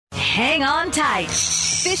hang on tight.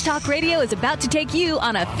 Fish Talk Radio is about to take you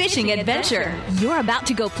on a fishing adventure. You're about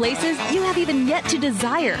to go places you have even yet to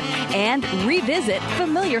desire and revisit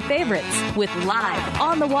familiar favorites with live,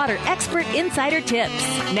 on-the-water expert insider tips.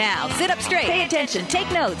 Now, sit up straight, pay attention,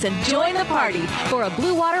 take notes, and join the party for a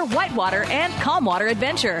blue water, whitewater, and calm water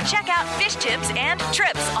adventure. Check out fish tips and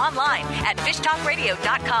trips online at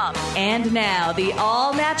fishtalkradio.com. And now, the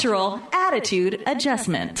all-natural attitude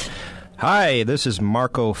adjustment. Hi, this is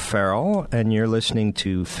Marco Farrell, and you're listening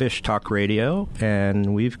to Fish Talk Radio,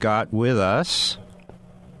 and we've got with us...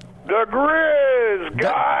 The Grizz,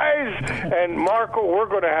 guys! And Marco, we're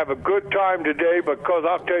going to have a good time today because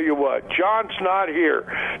I'll tell you what, John's not here.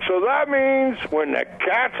 So that means when the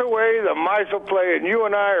cat's away, the mice will play, and you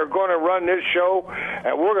and I are going to run this show,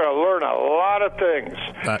 and we're going to learn a lot of things.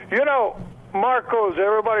 You know... Marcos,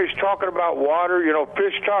 everybody's talking about water,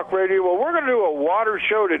 Fish Talk Radio. Well, we're going to do a water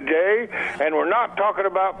show today, and we're not talking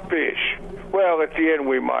about fish. Well, at the end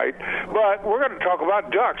we might. But we're going to talk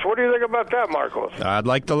about ducks. What do you think about that, Marcos? I'd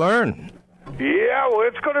like to learn. Yeah, well,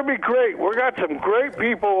 it's going to be great. We got some great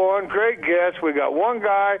people on, great guests. We got one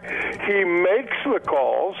guy, he makes the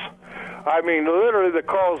calls. I mean, literally the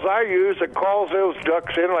calls I use, it calls those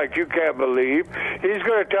ducks in like you can't believe. He's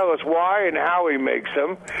going to tell us why and how he makes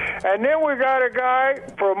them. And then we got a guy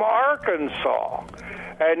from Arkansas.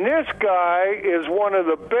 And this guy is one of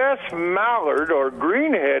the best mallard or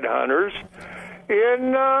greenhead hunters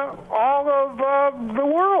in all of the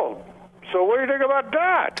world. So what do you think about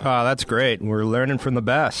that? Oh, that's great. We're learning from the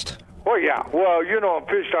best. Well, yeah. Well, on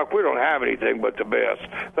Fish Talk, we don't have anything but the best.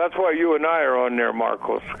 That's why you and I are on there,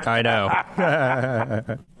 Marcos. I know.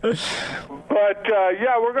 But,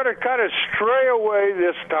 yeah, we're going to kind of stray away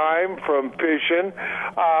this time from fishing.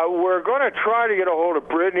 We're going to try to get a hold of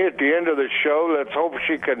Brittany at the end of the show. Let's hope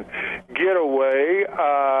she can get away.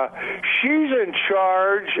 She's in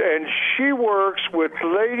charge, and she works with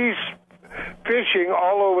ladies fishing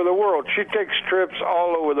all over the world. She takes trips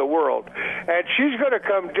all over the world. And she's going to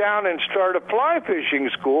come down and start a fly fishing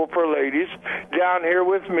school for ladies down here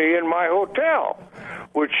with me in my hotel,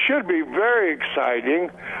 which should be very exciting.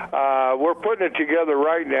 We're putting it together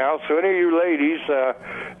right now, so any of you ladies that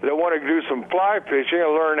want to do some fly fishing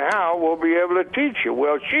and learn how, we'll be able to teach you.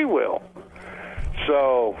 Well, she will.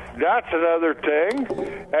 So that's another thing.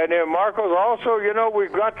 And then, Marcos, also,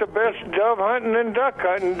 we've got the best dove hunting and duck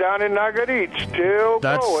hunting down in Nayarit still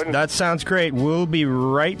going. That sounds great. We'll be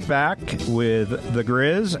right back with the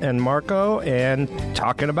Grizz and Marco and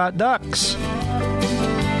talking about ducks.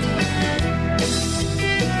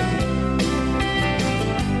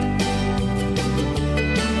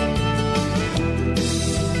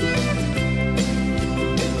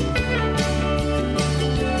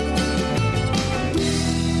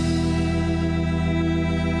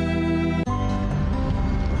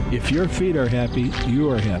 If your feet are happy,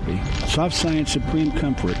 you are happy. Soft Science Supreme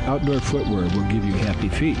Comfort outdoor footwear will give you happy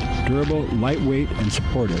feet. Durable, lightweight, and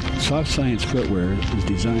supportive, Soft Science footwear is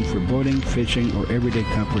designed for boating, fishing, or everyday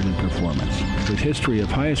comfort and performance. With history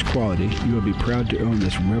of highest quality, you will be proud to own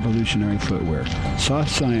this revolutionary footwear.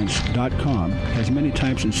 SoftScience.com has many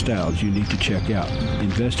types and styles you need to check out.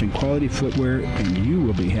 Invest in quality footwear, and you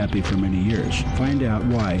will be happy for many years. Find out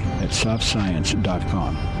why at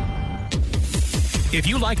SoftScience.com. If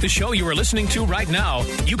you like the show you are listening to right now,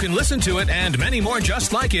 you can listen to it and many more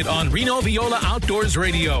just like it on Reno Viola Outdoors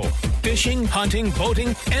Radio. Fishing, hunting,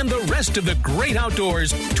 boating, and the rest of the great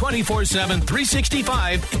outdoors 24/7,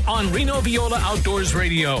 365 on Reno Viola Outdoors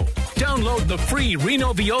Radio. Download the free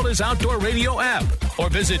Reno Viola's Outdoor Radio app or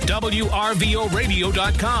visit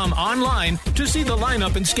WRVOradio.com online to see the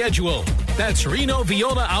lineup and schedule. That's Reno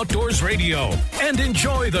Viola Outdoors Radio. And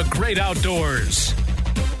enjoy the great outdoors.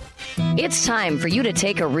 It's time for you to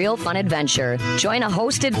take a real fun adventure. Join a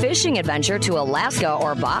hosted fishing adventure to Alaska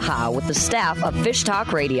or Baja with the staff of Fish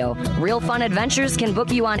Talk Radio. Real Fun Adventures can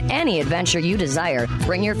book you on any adventure you desire.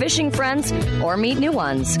 Bring your fishing friends or meet new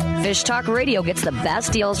ones. Fish Talk Radio gets the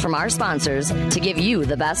best deals from our sponsors to give you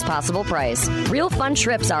the best possible price. Real Fun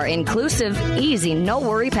trips are inclusive, easy,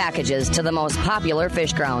 no-worry packages to the most popular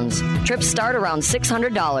fish grounds. Trips start around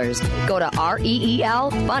 $600. Go to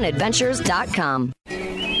REELFunadventures.com.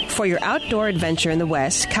 For your outdoor adventure in the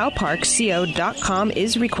West, CalParksCO.com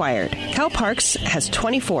is required. CalParks has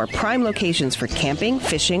 24 prime locations for camping,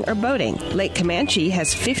 fishing, or boating. Lake Comanche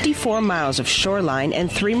has 54 miles of shoreline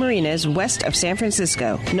and 3 marinas west of San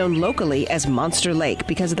Francisco, known locally as Monster Lake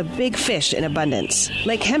because of the big fish in abundance.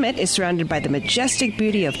 Lake Hemet is surrounded by the majestic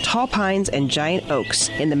beauty of tall pines and giant oaks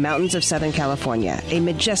in the mountains of Southern California, a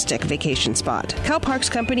majestic vacation spot.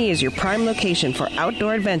 CalParks Company is your prime location for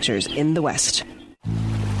outdoor adventures in the West.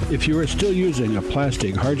 If you are still using a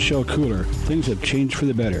plastic hard-shell cooler, things have changed for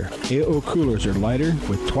the better. AO coolers are lighter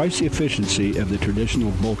with twice the efficiency of the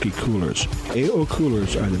traditional bulky coolers. AO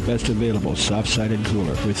coolers are the best available soft-sided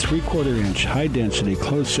cooler with 3/4-inch high-density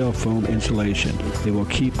closed-cell foam insulation. They will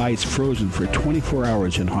keep ice frozen for 24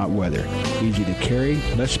 hours in hot weather. Easy to carry,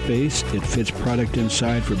 less space, it fits product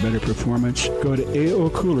inside for better performance. Go to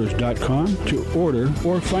aocoolers.com to order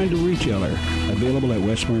or find a retailer. Available at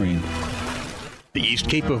West Marine. The East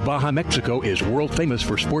Cape of Baja, Mexico is world famous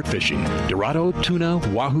for sport fishing. Dorado, tuna,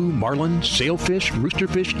 wahoo, marlin, sailfish,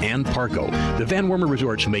 roosterfish, and pargo. The Van Wormer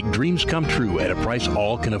resorts make dreams come true at a price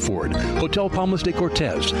all can afford. Hotel Palmas de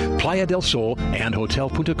Cortez, Playa del Sol, and Hotel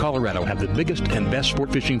Punta Colorado have the biggest and best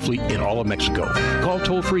sport fishing fleet in all of Mexico. Call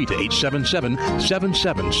toll-free to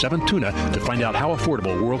 877-777-TUNA to find out how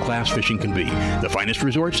affordable world-class fishing can be. The finest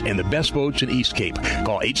resorts and the best boats in East Cape.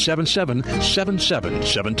 Call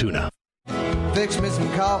 877-777-TUNA. Fix me some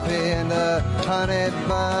coffee and a honey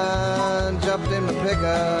bun. Jumped in the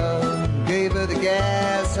pickup, gave her the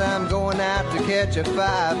gas. I'm going out to catch a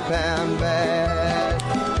 5-pound bass.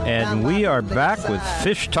 And we are back with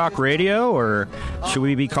Fish Talk Radio, or should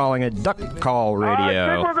we be calling it Duck Call Radio?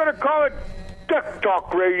 I think we're going to call it Duck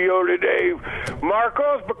Talk Radio today,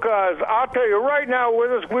 Marcos, because I'll tell you right now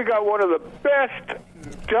with us, we got one of the best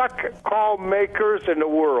duck call makers in the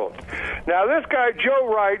world. Now, this guy, Joe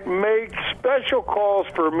Wright, makes special calls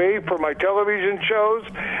for me for my television shows,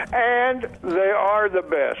 and they are the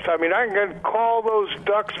best. I mean, I can call those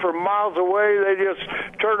ducks from miles away. They just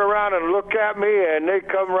turn around and look at me, and they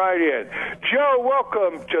come right in. Joe,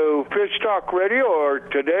 welcome to Fish Talk Radio, or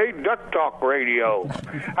today, Duck Talk Radio.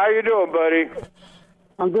 How you doing, buddy?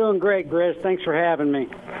 I'm doing great, Grizz. Thanks for having me.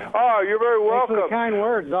 Oh, you're very welcome. Thanks for the kind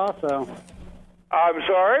words also. I'm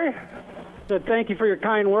sorry? So thank you for your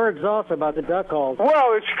kind words also about the duck calls.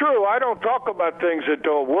 Well, it's true. I don't talk about things that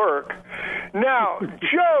don't work. Now,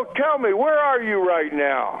 Joe, tell me, where are you right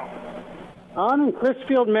now? I'm in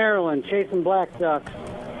Crisfield, Maryland, chasing black ducks.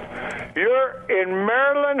 You're in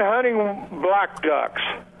Maryland hunting black ducks?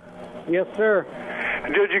 Yes, sir.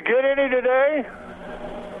 Did you get any today?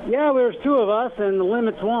 Yeah, there's two of us, and the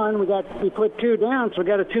limit's one. We put two down, so we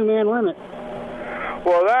got a two-man limit.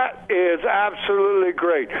 Well, that is absolutely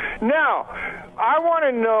great. Now, I want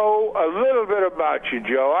to know a little bit about you,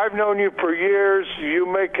 Joe. I've known you for years. You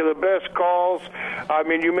make the best calls. I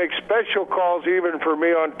mean, you make special calls even for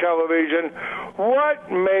me on television. What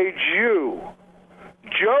made you,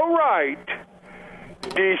 Joe Wright,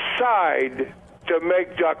 decide to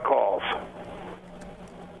make duck calls?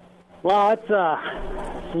 Well, it's a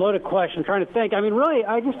loaded question. I'm trying to think. I mean, really,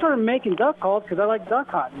 I just started making duck calls because I like duck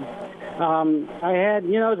hunting. I had,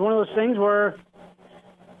 it's one of those things where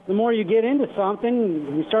the more you get into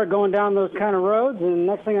something, you start going down those kind of roads, and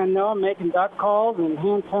next thing I know, I'm making duck calls and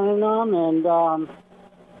hand turning them, and,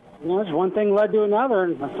 just one thing led to another,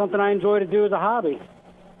 and it's something I enjoy to do as a hobby.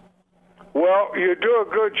 Well, you do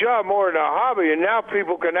a good job more in a hobby, and now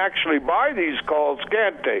people can actually buy these calls,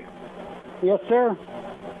 can't they? Yes, sir.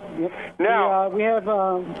 Yep. Now we have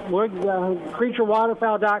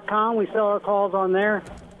creaturewaterfowl.com. We sell our calls on there.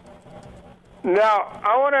 Now,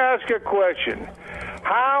 I want to ask you a question.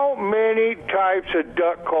 How many types of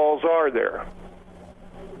duck calls are there?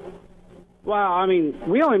 Wow, I mean,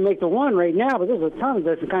 we only make the one right now, but there's a ton of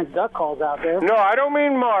different kinds of duck calls out there. No, I don't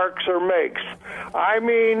mean marks or makes. I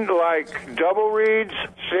mean like double reeds,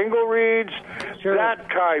 single reeds, sure.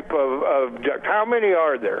 That type of duck. How many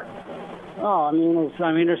are there? Oh, I mean, there's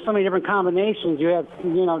so many different combinations. You have,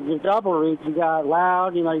 your double reeds. You got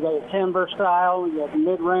loud. You got your timber style. You got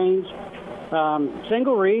mid-range.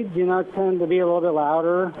 Single reeds, tend to be a little bit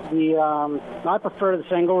louder. I prefer the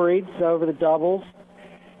single reeds over the doubles.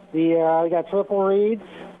 You got triple reeds.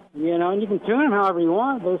 And you can tune them however you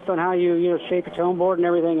want, based on how you shape your tone board and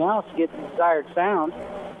everything else to get the desired sound.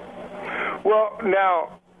 Well,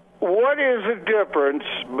 now, what is the difference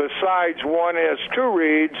besides one has two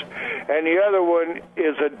reeds and the other one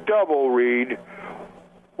is a double reed?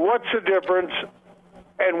 What's the difference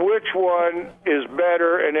and which one is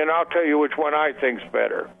better? And then I'll tell you which one I think's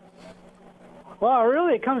better. Well,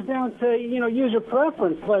 really, it comes down to, user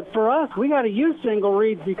preference. But for us, we got to use single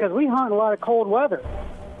reeds because we hunt a lot of cold weather.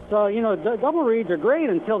 So, double reeds are great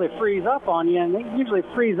until they freeze up on you, and they usually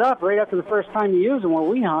freeze up right after the first time you use them where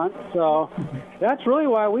we hunt. So that's really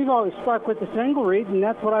why we've always stuck with the single reeds, and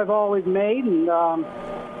that's what I've always made, and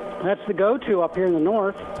that's the go-to up here in the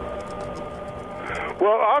north.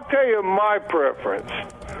 Well, I'll tell you my preference.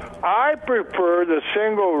 I prefer the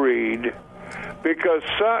single reed because,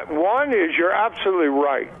 one is you're absolutely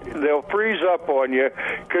right. They'll freeze up on you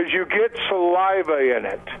because you get saliva in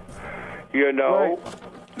it, Right.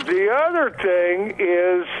 the other thing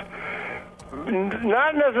is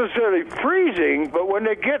not necessarily freezing, but when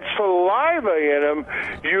they get saliva in them,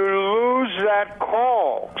 you lose that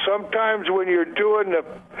call. Sometimes when you're doing the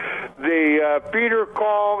feeder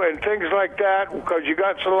call and things like that, because you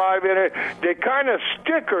got saliva in it, they kind of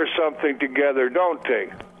stick or something together, don't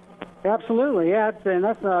they? Absolutely, yeah, that's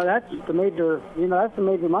the major,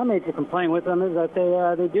 my major complaint with them is that they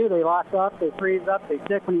lock up, they freeze up, they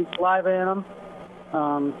stick when you saliva in them.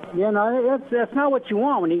 That's not what you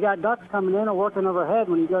want when you got ducks coming in or working overhead.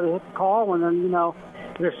 When you go to hit the call, when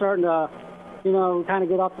they're starting to, kind of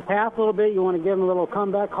get off the path a little bit, you want to give them a little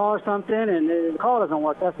comeback call or something, and the call doesn't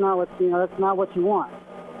work. That's not what that's not what you want.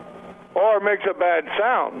 Or it makes a bad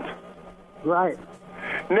sound. Right.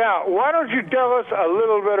 Now, why don't you tell us a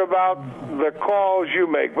little bit about the calls you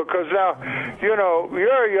make? Because now, you're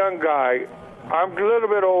a young guy. I'm a little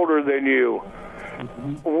bit older than you.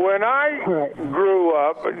 When I grew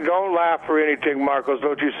up, don't laugh or anything, Marcos,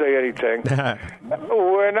 don't you say anything.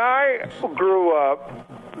 When I grew up,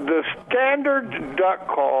 the standard duck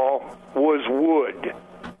call was wood.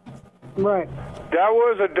 Right. That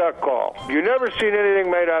was a duck call. You never seen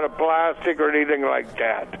anything made out of plastic or anything like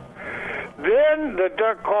that. Then the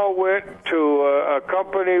duck call went to a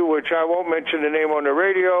company, which I won't mention the name on the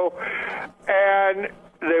radio, and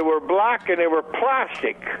they were black and they were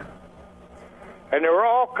plastic. And there were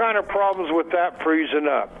all kind of problems with that freezing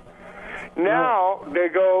up. Now they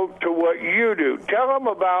go to what you do. Tell them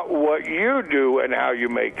about what you do and how you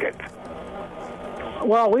make it.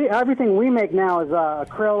 Well, everything we make now is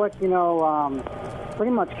acrylic,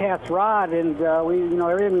 pretty much cast rod, and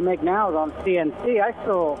everything we make now is on CNC. I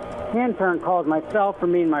still hand turn calls myself for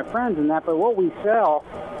me and my friends and that, but what we sell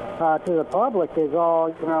to the public is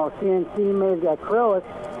all CNC made acrylic.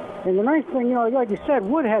 And the nice thing, like you said,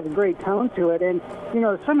 wood has a great tone to it. And,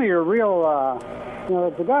 some of your real,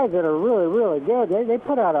 the guys that are really, really good, they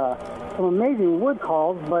put out some amazing wood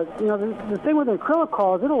calls. But, the thing with the acrylic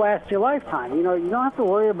calls, it'll last your lifetime. You don't have to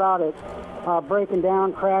worry about it breaking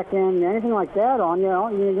down, cracking, anything like that on.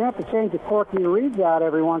 You have to change the cork and your reeds out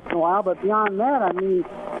every once in a while. But beyond that,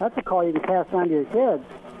 that's a call you can pass on to your kids.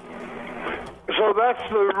 So that's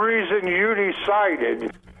the reason you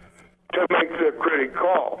decided to make the acrylic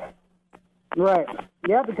call. Right.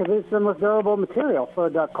 Yeah, because it's the most durable material for a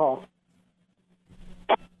duck call.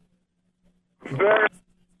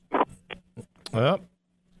 Well,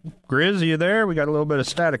 Grizz, are you there? We got a little bit of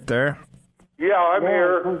static there. Yeah, I'm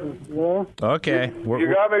here. Yeah. Okay.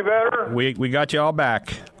 You got me better? We got you all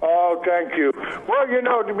back. Oh, thank you. Well,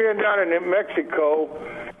 being down in Mexico,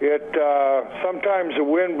 sometimes the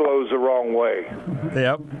wind blows the wrong way.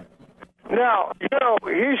 Yep. Now,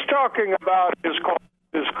 he's talking about his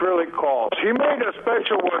acrylic calls. He made a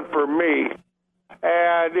special one for me,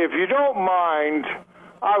 and if you don't mind,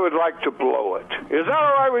 I would like to blow it. Is that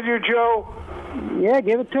all right with you, Joe? Yeah,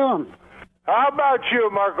 give it to him. How about you,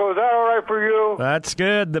 Marco? Is that all right for you? That's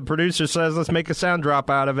good. The producer says let's make a sound drop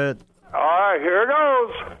out of it. All right, here it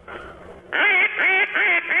goes.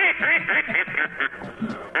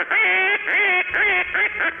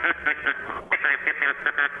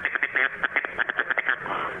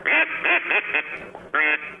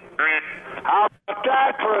 How about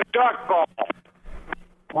that for a duck call?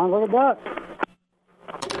 One with a duck.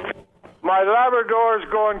 My Labrador's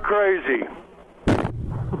going crazy.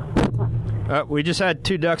 We just had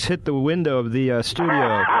two ducks hit the window of the studio.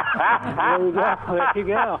 There you go. There you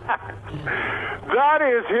go. That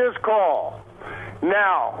is his call.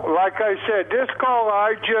 Now, like I said, this call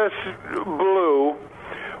I just blew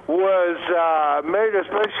was made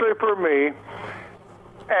especially for me,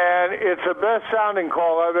 and it's the best sounding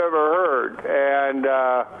call I've ever heard. And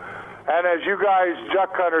as you guys,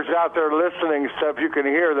 duck hunters out there listening stuff, you can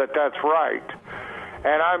hear that that's right.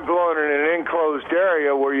 And I'm blowing in an enclosed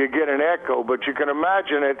area where you get an echo, but you can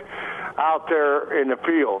imagine it out there in the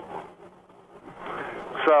field.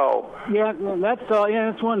 So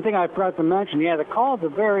that's one thing I forgot to mention. Yeah, the calls are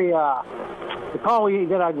very the call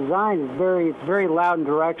that I designed is very loud and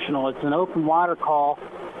directional. It's an open water call,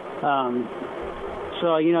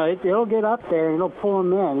 so it'll get up there and it'll pull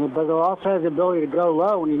them in, but it also has the ability to go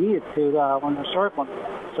low when you need it to when they're circling.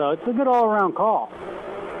 So it's a good all around call.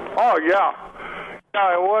 Oh yeah.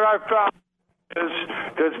 And what I found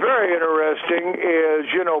that's very interesting is,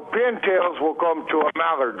 pintails will come to a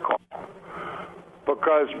mallard call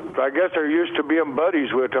because I guess they're used to being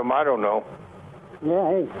buddies with them. I don't know. Yeah,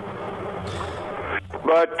 hey.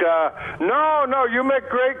 But, no, you make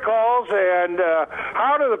great calls. And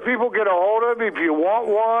how do the people get a hold of you if you want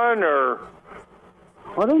one or...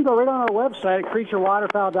 Well, they can go right on our website,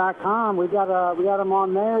 creaturewaterfowl.com. We got them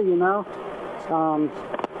on there,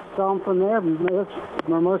 sell them from there. That's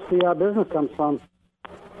where most of the business comes from.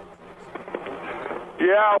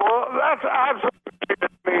 Yeah, well, that's absolutely. I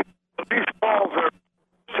mean, these balls are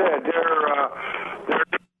said they're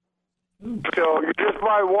so you just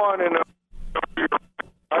buy one and.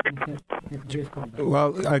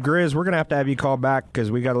 Well, Grizz, we're going to have you call back because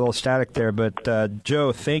we got a little static there. But,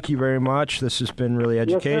 Joe, thank you very much. This has been really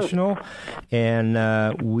educational. Yes,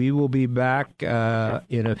 and we will be back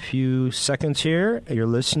in a few seconds here. You're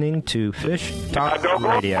listening to Fish Talk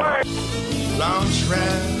Radio. Long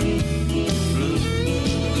shroud.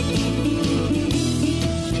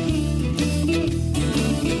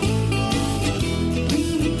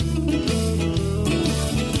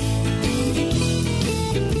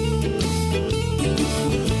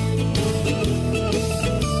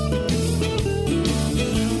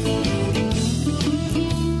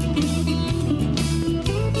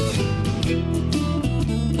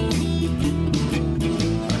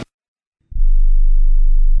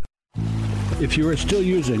 If you are still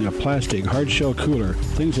using a plastic hard-shell cooler,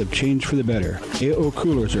 things have changed for the better. AO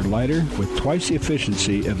coolers are lighter with twice the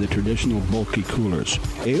efficiency of the traditional bulky coolers.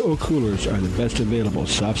 AO coolers are the best available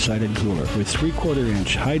soft-sided cooler with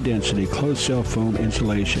 3/4-inch high-density closed-cell foam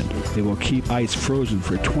insulation. They will keep ice frozen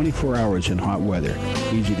for 24 hours in hot weather.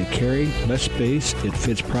 Easy to carry, less space, it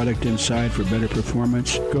fits product inside for better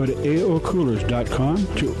performance. Go to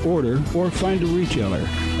aocoolers.com to order or find a retailer.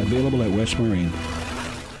 Available at West Marine.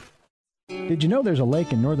 Did you know there's a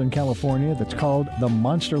lake in Northern California that's called the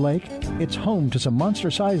Monster Lake? It's home to some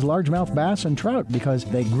monster-sized largemouth bass and trout because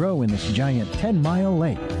they grow in this giant 10-mile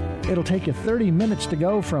lake. It'll take you 30 minutes to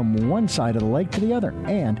go from one side of the lake to the other.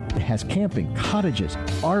 And it has camping, cottages,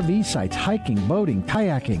 RV sites, hiking, boating,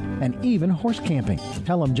 kayaking, and even horse camping.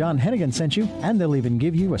 Tell them John Hennigan sent you, and they'll even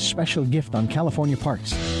give you a special gift on California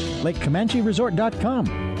parks.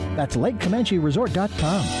 LakeComancheResort.com. That's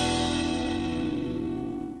LakeComancheResort.com.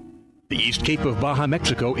 The East Cape of Baja,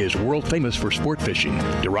 Mexico is world famous for sport fishing.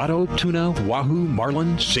 Dorado, tuna, wahoo,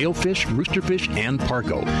 marlin, sailfish, roosterfish, and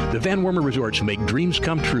pargo. The Van Wormer Resorts make dreams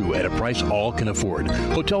come true at a price all can afford.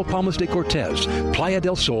 Hotel Palmas de Cortez, Playa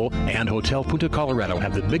del Sol, and Hotel Punta Colorado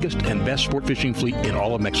have the biggest and best sport fishing fleet in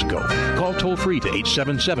all of Mexico. Call toll-free to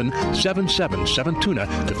 877-777-TUNA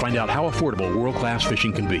to find out how affordable world-class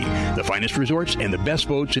fishing can be. The finest resorts and the best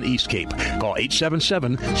boats in East Cape. Call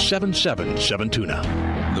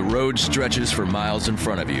 877-777-TUNA. The road stretches for miles in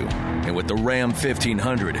front of you, and with the Ram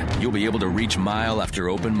 1500, you'll be able to reach mile after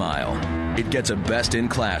open mile. It gets a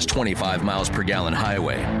best-in-class 25 miles per gallon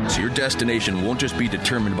highway, so your destination won't just be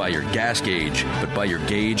determined by your gas gauge, but by your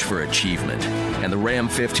gauge for achievement. And the Ram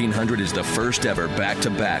 1500 is the first ever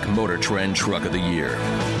back-to-back Motor Trend Truck of the Year.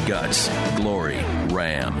 Guts, glory,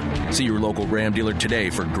 Ram. See your local Ram dealer today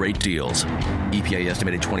for great deals. EPA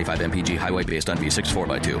estimated 25 mpg highway based on V6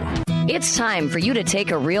 4x2. It's time for you to take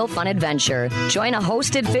a real fun adventure. Join a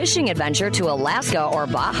hosted fishing adventure to Alaska or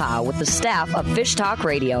Baja with the staff of Fish Talk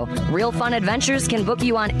Radio. Real Fun Adventures can book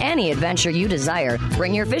you on any adventure you desire.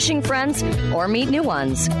 Bring your fishing friends or meet new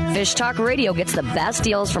ones. Fish Talk Radio gets the best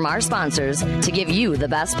deals from our sponsors to give you the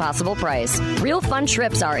best possible price. Real Fun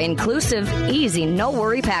trips are inclusive, easy,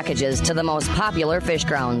 no-worry packages to the most popular fish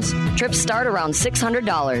grounds. Trips start around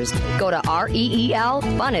 $600. Go to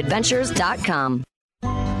REELFunadventures.com.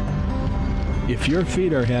 If your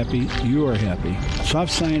feet are happy, you are happy.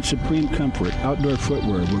 Soft Science Supreme Comfort outdoor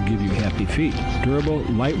footwear will give you happy feet. Durable,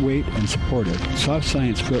 lightweight, and supportive, Soft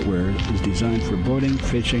Science footwear is designed for boating,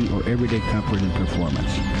 fishing, or everyday comfort and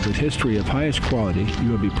performance. With history of highest quality,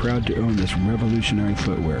 you will be proud to own this revolutionary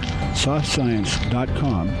footwear.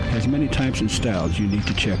 SoftScience.com has many types and styles you need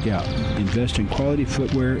to check out. Invest in quality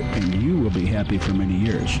footwear, and you will be happy for many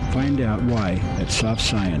years. Find out why at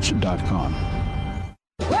SoftScience.com.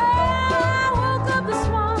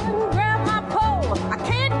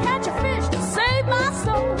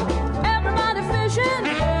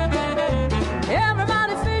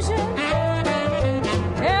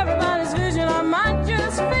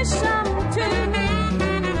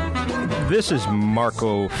 This is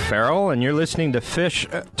Marco Farrell, and you're listening to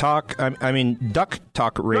Duck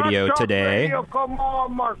Talk Radio today. Radio, come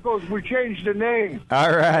on, Marcos, we changed the name. All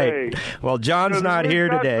right. Hey. Well, John's not here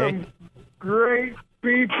today. Some great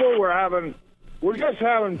people. We're just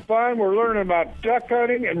having fun. We're learning about duck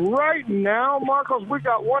hunting, and right now, Marcos, we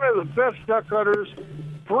got one of the best duck hunters,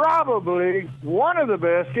 probably one of the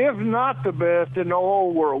best, if not the best, in the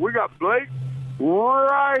whole world. We got Blake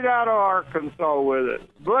right out of Arkansas with it.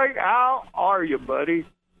 Blake, how are you, buddy?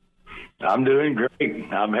 I'm doing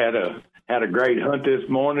great. I've had a great hunt this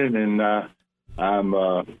morning, and I'm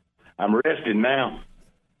resting now.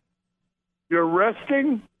 You're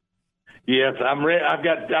resting? Yes, I'm ready. I've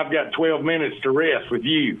got 12 minutes to rest with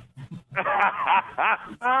you.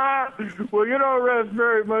 Well, you don't rest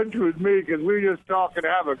very much with me because we just talk and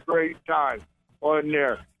have a great time on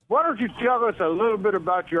there. Why don't you tell us a little bit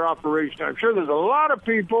about your operation? I'm sure there's a lot of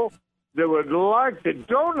people that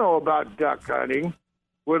don't know about duck hunting,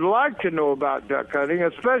 would like to know about duck hunting,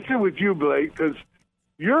 especially with you, Blake, because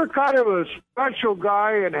you're kind of a special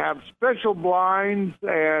guy and have special blinds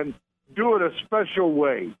and do it a special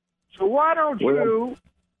way. So why don't you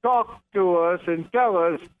talk to us and tell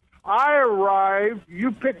us, I arrive,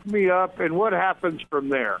 you pick me up, and what happens from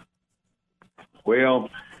there? Well,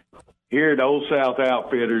 here at Old South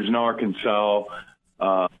Outfitters in Arkansas,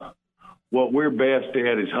 what we're best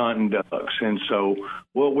at is hunting ducks. And so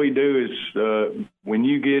what we do is when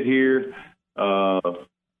you get here,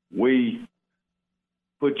 we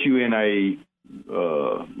put you in a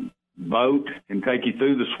boat and take you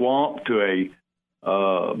through the swamp to a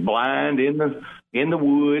blind in the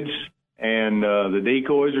woods, and the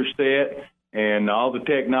decoys are set, and all the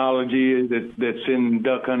technology that's in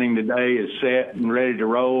duck hunting today is set and ready to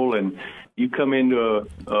roll. And you come into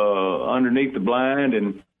underneath the blind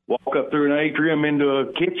and walk up through an atrium into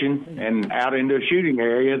a kitchen and out into a shooting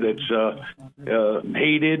area that's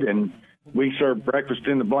heated, and we serve breakfast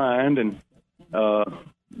in the blind, and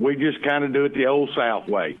we just kind of do it the Old South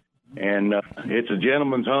way. And it's a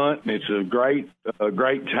gentleman's hunt, and it's a great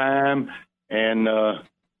time, and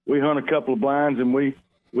we hunt a couple of blinds, and we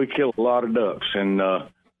kill a lot of ducks, and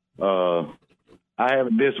I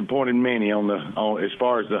haven't disappointed many on as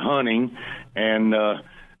far as the hunting, and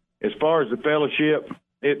as far as the fellowship,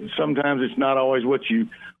 sometimes it's not always what you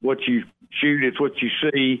shoot, it's what you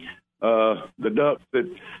see. The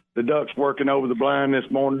ducks working over the blind this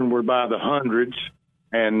morning were by the hundreds,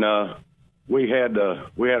 and we had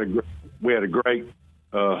a great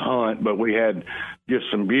hunt, but we had just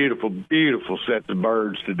some beautiful sets of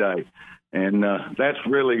birds today. And that's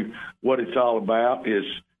really what it's all about, is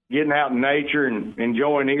getting out in nature and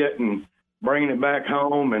enjoying it and bringing it back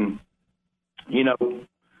home and,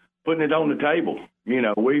 putting it on the table. We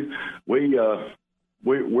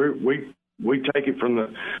take it from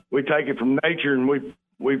nature, and we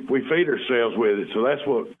feed ourselves with it. So that's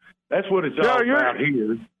what it's all about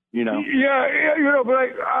here. Yeah,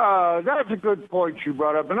 Blake, that's a good point you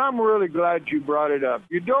brought up, and I'm really glad you brought it up.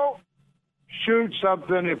 You don't shoot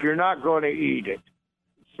something if you're not going to eat it.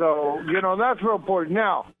 So, that's real important.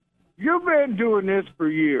 Now, you've been doing this for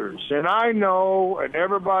years, and I know, and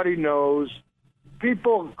everybody knows,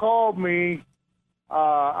 people called me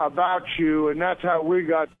about you, and that's how we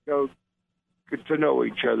got to know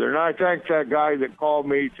each other. And I thank that guy that called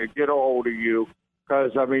me to get a hold of you,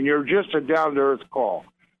 because, you're just a down-to-earth call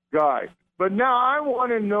guy. But now I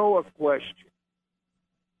want to know a question.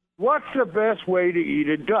 What's the best way to eat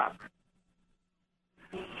a duck?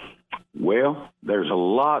 Well, there's a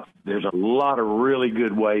lot of really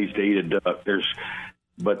good ways to eat a duck.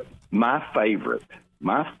 But my favorite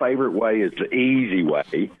way is the easy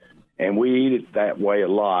way, and we eat it that way a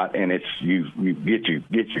lot. And it's you get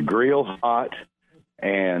your grill hot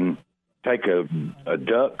and take a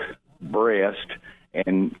duck breast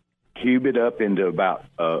and cube it up into about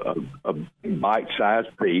a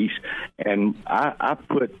bite-sized piece, and I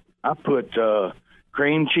put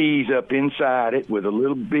cream cheese up inside it with a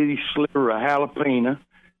little bitty sliver of jalapeno,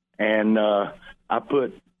 and I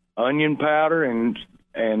put onion powder and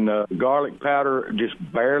garlic powder just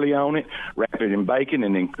barely on it, wrap it in bacon,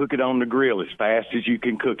 and then cook it on the grill as fast as you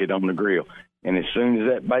can cook it on the grill. And as soon as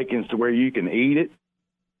that bacon's to where you can eat it,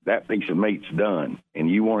 that piece of meat's done. And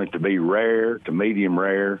you want it to be rare to medium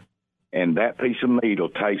rare, and that piece of meat will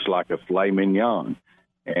taste like a filet mignon.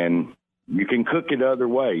 And you can cook it other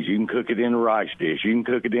ways. You can cook it in a rice dish. You can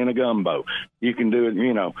cook it in a gumbo. You can do it,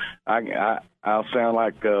 I'll sound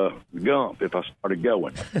like Gump if I started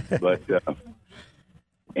going. But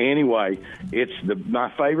anyway, my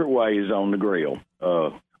favorite way is on the grill.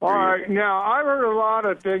 All right. Now, I've heard a lot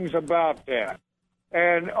of things about that.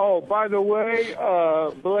 And, by the way,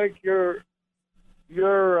 Blake, your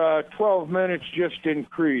 12 minutes just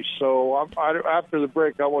increased. So after the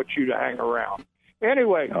break, I want you to hang around.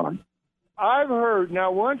 Anyway, I've heard,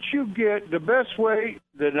 now once you get the best way,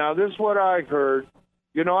 now this is what I heard,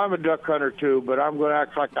 I'm a duck hunter too, but I'm going to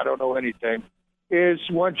act like I don't know anything, is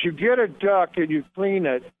once you get a duck and you clean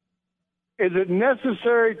it, is it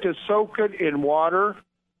necessary to soak it in water?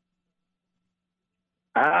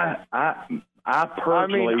 I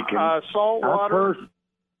personally can salt water.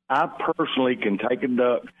 I personally can take a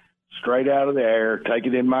duck straight out of the air, take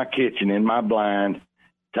it in my kitchen, in my blind,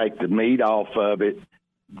 take the meat off of it,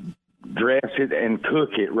 dress it, and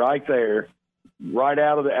cook it right there, right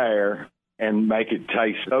out of the air, and make it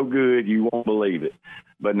taste so good you won't believe it.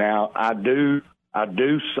 But now I do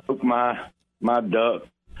soak my duck.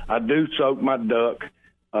 I do soak my duck,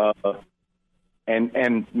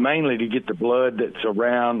 and mainly to get the blood that's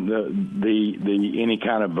around the any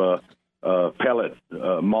kind of pellet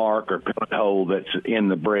mark or pellet hole that's in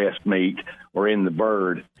the breast meat or in the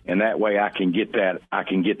bird, and that way I can get that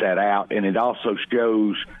out. And it also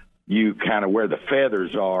shows you kind of where the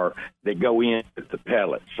feathers are that go in with the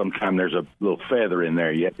pellets. Sometimes there's a little feather in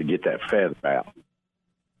there. You have to get that feather out.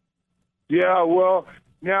 Yeah, well,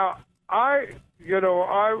 now like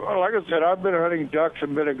I said, I've been hunting ducks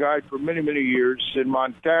and been a guide for many, many years. In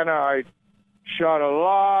Montana, I shot a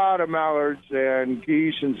lot of mallards and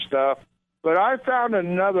geese and stuff. But I found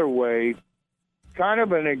another way, kind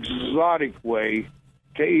of an exotic way,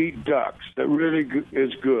 to eat ducks that really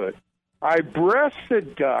is good. I breast the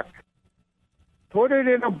duck, put it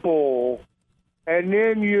in a bowl, and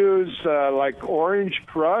then use like Orange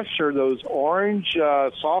Crush or those orange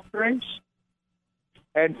soft drinks,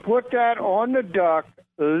 and put that on the duck,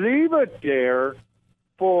 leave it there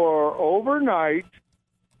for overnight,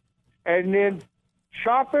 and then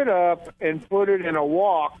chop it up and put it in a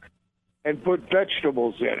wok and put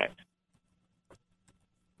vegetables in it.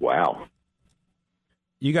 Wow.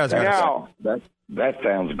 You guys got that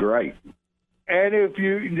sounds great. And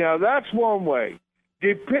now that's one way.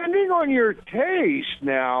 Depending on your taste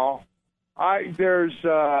now, there's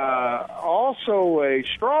also a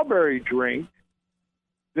strawberry drink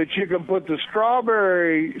that you can put the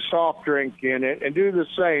strawberry soft drink in it and do the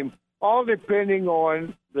same, all depending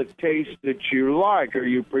on the taste that you like or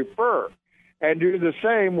you prefer. And do the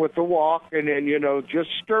same with the wok, and then, just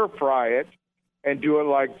stir fry it and do it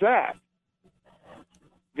like that.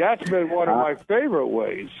 That's been one of my favorite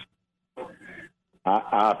ways.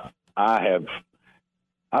 I've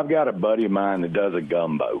got a buddy of mine that does a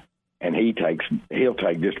gumbo, and he'll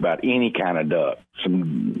take just about any kind of duck,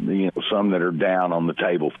 some that are down on the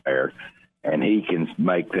table fare, and he can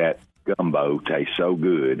make that gumbo taste so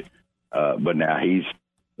good. But now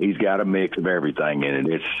he's got a mix of everything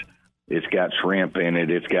in it. It's got shrimp in it.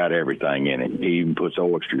 It's got everything in it. He even puts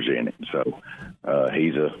oysters in it. So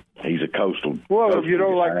he's a coastal. Well, if you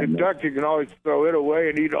don't like the duck, you can always throw it away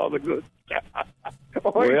and eat all the good stuff.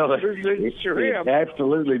 Well, it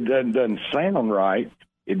absolutely doesn't sound right.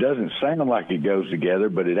 It doesn't sound like it goes together,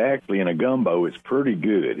 but it actually in a gumbo, it's pretty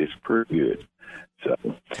good. It's pretty good. So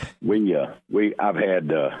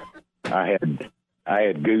I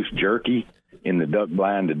had goose jerky in the duck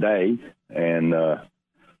blind today, and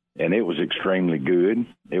it was extremely good.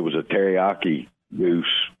 It was a teriyaki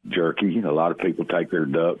goose jerky. A lot of people take their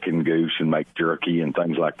duck and goose and make jerky and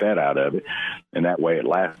things like that out of it, and that way it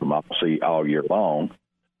lasts them all year long.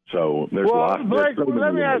 So there's lots. Blake,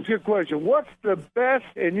 let me ask you a question. What's the best,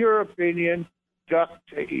 in your opinion, duck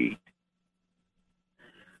to eat?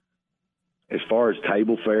 As far as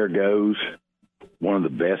table fare goes, one of the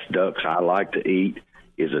best ducks I like to eat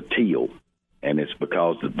is a teal. And it's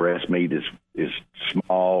because the breast meat is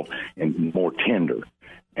small and more tender,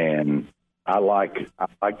 and I like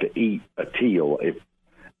to eat a teal.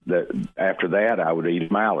 After that, I would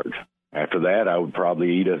eat a mallard. After that, I would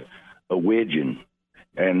probably eat a widgeon,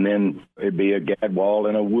 and then it'd be a gadwall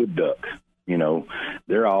and a wood duck.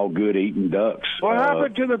 They're all good eating ducks. What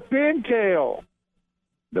happened to the pintail?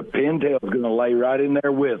 The pintail's going to lay right in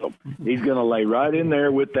there with them. He's going to lay right in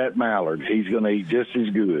there with that mallard. He's going to eat just as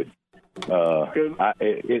good.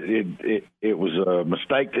 It was a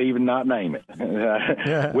mistake to even not name it.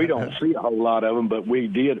 We don't see a whole lot of them, but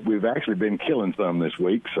we've actually been killing some this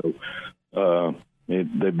week, so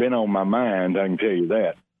they've been on my mind, I can tell you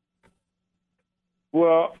that.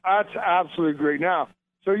 Well, that's absolutely great. Now,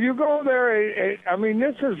 so you go there,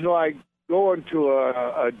 this is like going to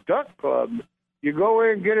a duck club. You go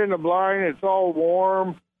in, get in the blind, it's all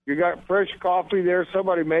warm. You got fresh coffee there,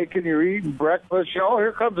 somebody making, you're eating breakfast. Oh,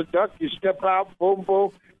 here comes a duck. You step out, boom, boom,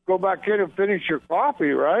 go back in and finish your coffee,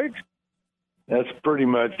 right? That's pretty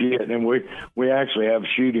much it. And we actually have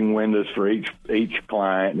shooting windows for each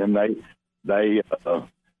client, and they're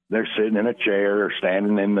sitting in a chair or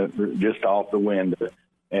standing just off the window.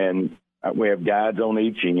 And we have guides on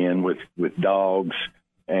each end with dogs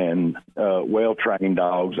and well-trained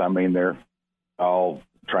dogs. They're all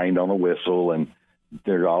trained on a whistle, and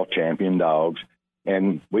they're all champion dogs.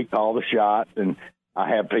 And we call the shots, and I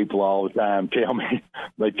have people all the time tell me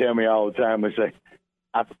all the time, they say,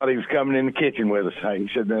 I thought he was coming in the kitchen with us. He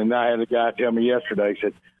said, and I had a guy tell me yesterday, he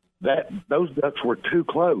said, those ducks were too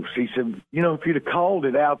close. He said, if you'd have called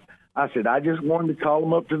it out, I said, I just wanted to call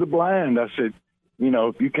them up to the blind. I said,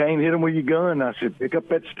 if you can't hit him with your gun, I said, pick up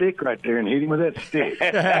that stick right there and hit him with that stick.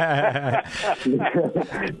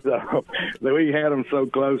 So we had them so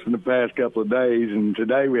close in the past couple of days, and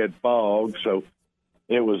today we had fog, so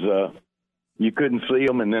it was you couldn't see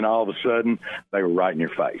them, and then all of a sudden they were right in your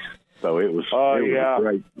face. So it was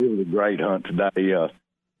a great hunt today.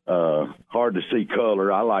 Hard to see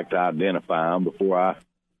color. I like to identify them before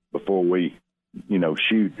we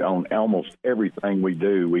shoot. On almost everything we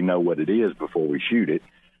do, we know what it is before we shoot it.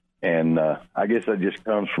 And I guess that just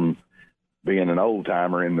comes from being an old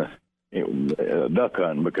timer in the duck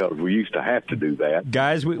hunting, because we used to have to do that.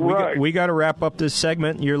 Guys, we got to wrap up this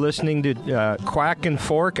segment. You're listening to Quack and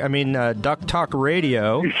Fork, Duck Talk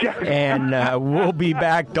Radio, and we'll be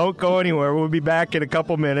back. Don't go anywhere. We'll be back in a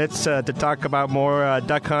couple minutes to talk about more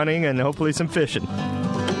duck hunting and hopefully some fishing.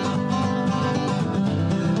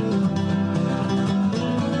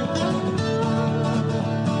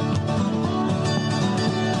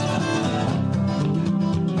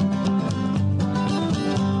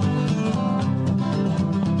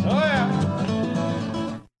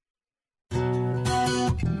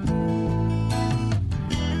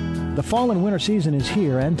 The fall and winter season is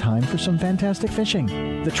here, and time for some fantastic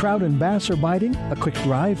fishing. The trout and bass are biting, a quick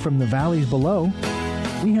drive from the valleys below.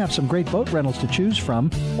 We have some great boat rentals to choose from,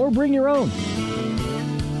 or bring your own.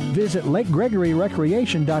 Visit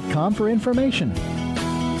LakeGregoryRecreation.com for information.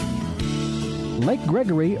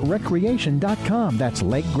 LakeGregoryRecreation.com. That's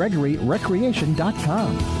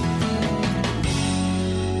LakeGregoryRecreation.com.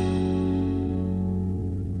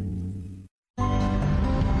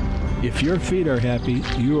 If your feet are happy,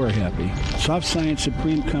 you are happy. Soft Science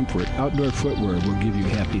Supreme Comfort Outdoor Footwear will give you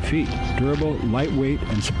happy feet. Durable, lightweight,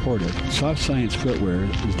 and supportive, Soft Science footwear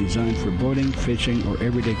is designed for boating, fishing, or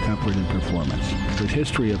everyday comfort and performance. With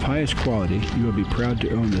history of highest quality, you will be proud to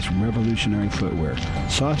own this revolutionary footwear.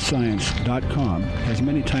 SoftScience.com has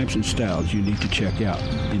many types and styles you need to check out.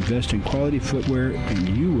 Invest in quality footwear,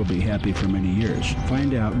 and you will be happy for many years.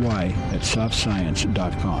 Find out why at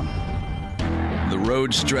SoftScience.com. The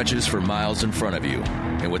road stretches for miles in front of you,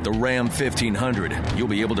 and with the Ram 1500, you'll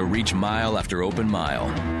be able to reach mile after open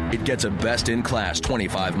mile. It gets a best-in-class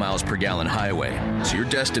 25 miles per gallon highway, so your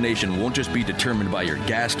destination won't just be determined by your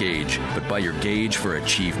gas gauge, but by your gauge for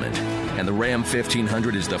achievement. And the Ram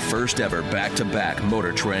 1500 is the first ever back-to-back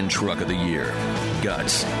Motor Trend Truck of the Year.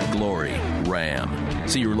 Guts, glory, Ram.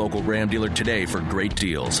 See your local Ram dealer today for great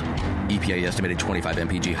deals. EPA estimated 25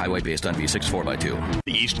 mpg highway based on V6 4x2.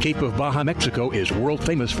 The East Cape of Baja, Mexico is world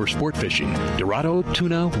famous for sport fishing. Dorado,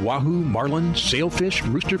 tuna, wahoo, marlin, sailfish,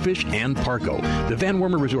 roosterfish, and pargo. The Van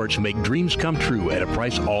Wormer resorts make dreams come true at a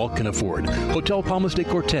price all can afford. Hotel Palmas de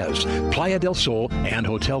Cortez, Playa del Sol, and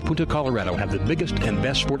Hotel Punta Colorado have the biggest and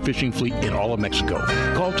best sport fishing fleet in all of Mexico.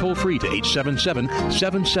 Call toll-free to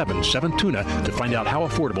 877-777-TUNA to find out how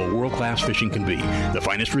affordable world-class fishing can be. The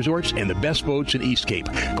finest resorts and the best boats in East Cape.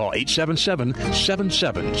 Call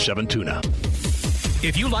 877-777-TUNA.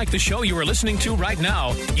 If you like the show you are listening to right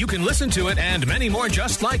now, you can listen to it and many more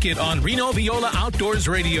just like it on Reno Viola Outdoors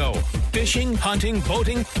Radio. Fishing, hunting,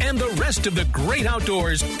 boating, and the rest of the great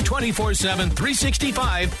outdoors 24/7,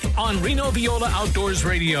 365 on Reno Viola Outdoors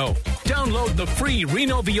Radio. Download the free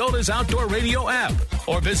Reno Viola's Outdoor Radio app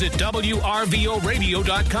or visit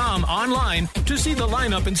WRVORadio.com online to see the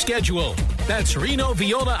lineup and schedule. That's Reno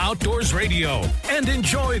Viola Outdoors Radio. And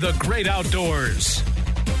enjoy the great outdoors.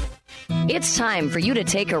 It's time for you to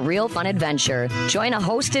take a real fun adventure. Join a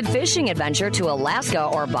hosted fishing adventure to Alaska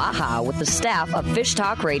or Baja with the staff of Fish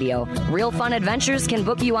Talk Radio. Real Fun Adventures can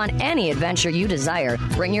book you on any adventure you desire.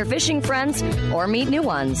 Bring your fishing friends or meet new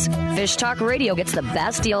ones. Fish Talk Radio gets the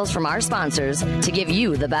best deals from our sponsors to give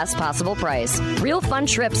you the best possible price. Real Fun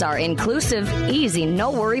trips are inclusive, easy,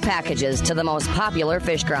 no-worry packages to the most popular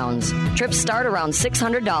fish grounds. Trips start around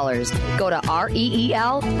 $600. Go to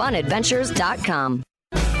REELFunadventures.com.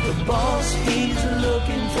 The boss, he's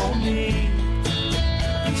looking for me.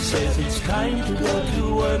 He says it's time to go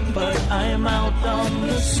to work, but I'm out on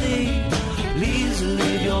the sea. Please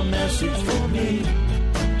leave your message for me.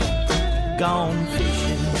 Gone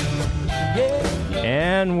fishing. Yeah.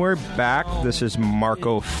 And we're back. This is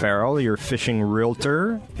Marco Farrell, your fishing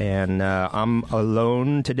realtor, and I'm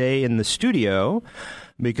alone today in the studio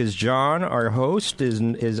because John, our host,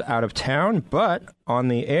 is out of town. But on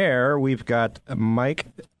the air, we've got Mike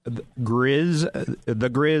Grizz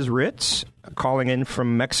Ritz calling in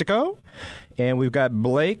from Mexico, and we've got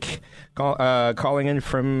Blake calling in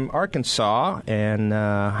from Arkansas. And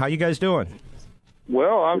how you guys doing?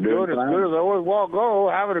 Well, I'm doing as good as I always will go,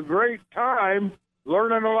 having a great time,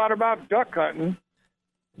 learning a lot about duck hunting.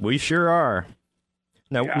 We sure are.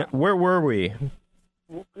 Now, where were we?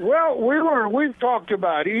 Well, we've talked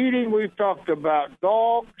about eating, we've talked about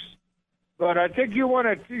dogs, but I think you want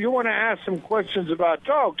to ask some questions about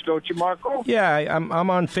dogs, don't you, Marco? Yeah, I'm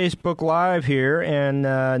on Facebook Live here, and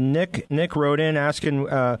Nick wrote in asking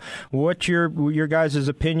what's your guys'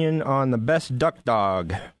 opinion on the best duck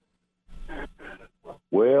dog.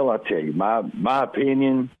 Well, I tell you, my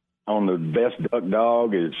opinion on the best duck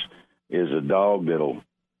dog is a dog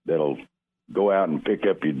that'll go out and pick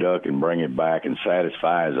up your duck and bring it back and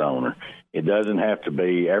satisfy his owner. It doesn't have to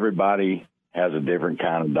be, everybody has a different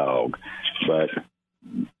kind of dog. But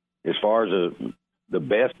as far as the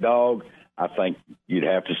best dog, I think you'd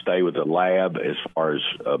have to stay with a lab. As far as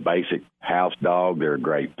a basic house dog, they're a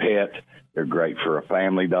great pet. They're great for a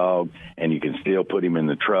family dog, and you can still put him in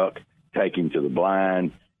the truck, take him to the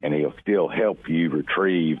blind, and he'll still help you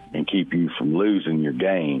retrieve and keep you from losing your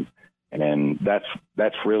game. And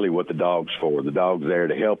that's really what the dog's for. The dog's there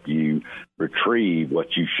to help you retrieve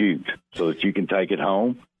what you shoot so that you can take it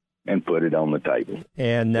home and put it on the table.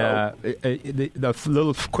 And the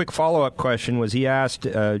little quick follow-up question was, he asked,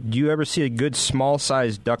 do you ever see a good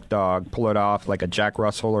small-sized duck dog pull it off like a Jack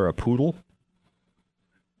Russell or a poodle?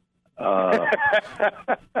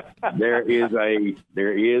 There is a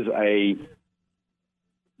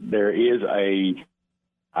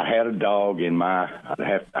I had a dog in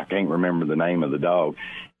I can't remember the name of the dog.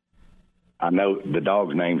 I know the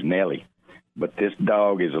dog's name's Nellie, but this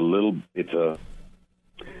dog is I'm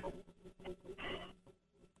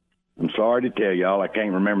sorry to tell y'all, I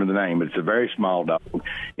can't remember the name, but it's a very small dog.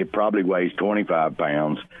 It probably weighs 25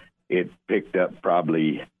 pounds. It picked up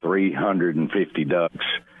probably 350 ducks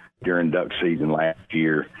during duck season last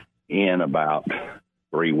year in about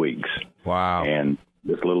 3 weeks. Wow. And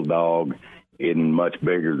this little dog isn't much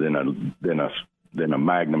bigger than a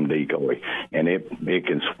Magnum decoy, and it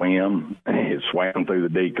can swim. It swam through the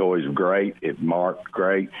decoys great. It marked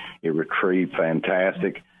great. It retrieved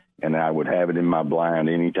fantastic, and I would have it in my blind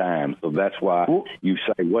anytime. So that's why you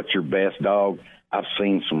say, what's your best dog? I've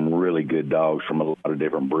seen some really good dogs from a lot of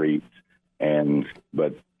different breeds,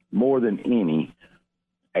 but more than any,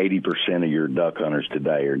 80% of your duck hunters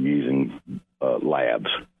today are using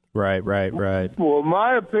labs. Right. Well,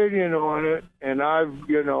 my opinion on it, and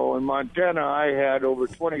in Montana, I had over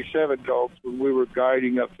 27 dogs when we were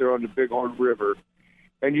guiding up there on the Bighorn River,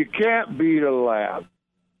 and you can't beat a lab.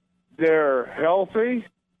 They're healthy.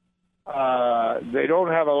 They don't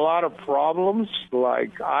have a lot of problems,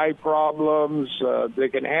 like eye problems. They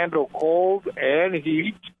can handle cold and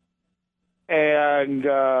heat. And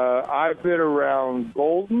I've been around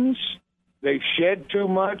Goldens. They shed too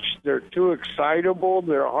much. They're too excitable.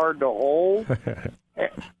 They're hard to hold.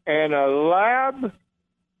 And a lab,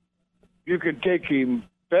 you can take him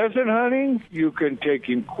pheasant hunting. You can take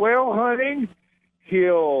him quail hunting.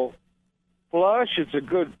 He'll flush. It's a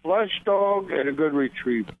good flush dog and a good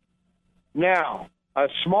retriever. Now, a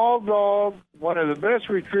small dog, one of the best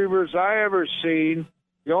retrievers I ever seen.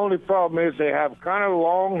 The only problem is they have kind of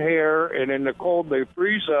long hair, and in the cold they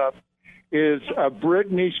freeze up, is a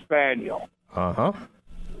Brittany Spaniel. Uh-huh.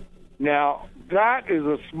 Now, that is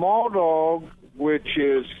a small dog, which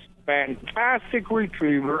is fantastic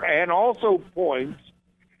retriever and also points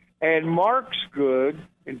and marks good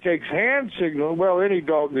and takes hand signal. Well, any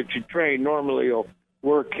dog that you train normally will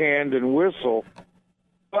work hand and whistle.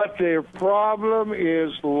 But their problem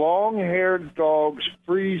is long-haired dogs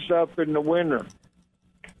freeze up in the winter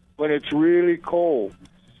when it's really cold.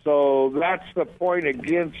 So that's the point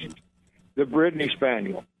against the Brittany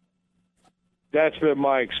Spaniel. That's been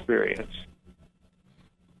my experience.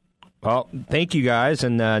 Well, thank you guys,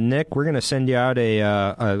 and Nick, we're going to send you out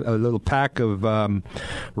a little pack of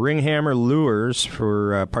Ringhammer lures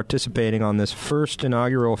for participating on this first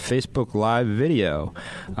inaugural Facebook Live video.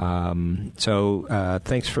 So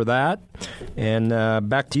thanks for that, and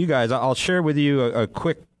back to you guys. I'll share with you a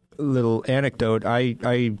quick little anecdote.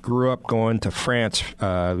 I grew up going to France,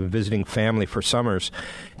 visiting family for summers,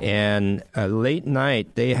 and late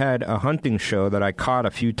night they had a hunting show that I caught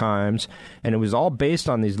a few times, and it was all based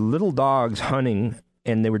on these little dogs hunting,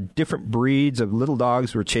 and there were different breeds of little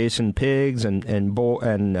dogs who were chasing pigs and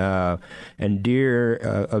deer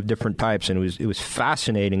of different types, and it was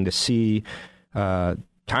fascinating to see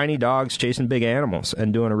tiny dogs chasing big animals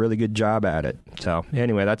and doing a really good job at it. So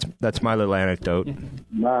anyway, that's my little anecdote.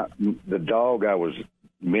 The dog I was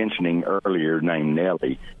mentioning earlier, named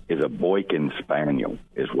Nellie, is a Boykin Spaniel,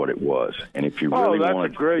 is what it was. And if you really want,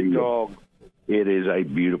 that's a great dog. It is a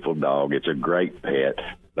beautiful dog. It's a great pet.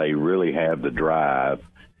 They really have the drive,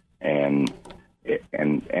 and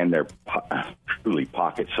they're truly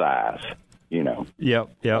pocket size. You know. Yep.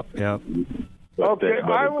 Okay,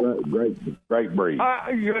 great breed.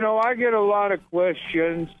 I get a lot of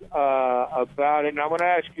questions about it, and I'm going to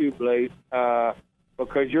ask you, Blake,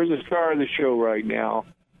 because you're the star of the show right now.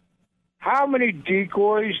 How many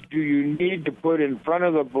decoys do you need to put in front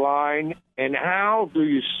of the blind, and how do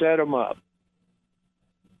you set them up?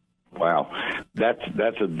 Wow, that's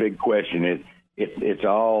a big question. It's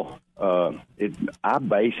all I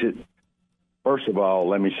base it. First of all,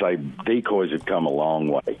 let me say decoys have come a long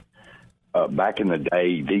way. Back in the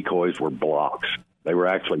day, decoys were blocks. They were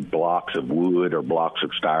actually blocks of wood or blocks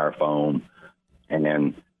of styrofoam,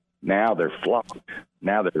 and now they're flocked.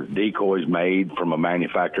 Now they're decoys made from a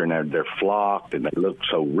manufacturer, and they're flocked, and they look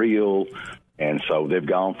so real. And so they've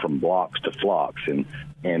gone from blocks to flocks,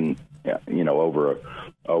 and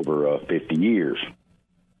over 50 years.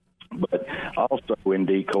 But also in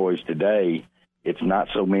decoys today, it's not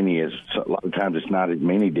so many a lot of times it's not as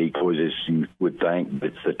many decoys as you would think, but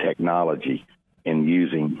it's the technology in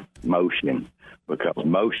using motion, because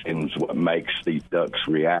motion is what makes these ducks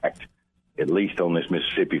react, at least on this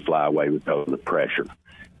Mississippi flyway, because of the pressure.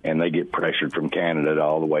 And they get pressured from Canada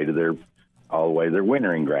all the way to their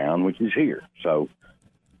wintering ground, which is here. So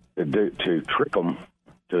to trick them,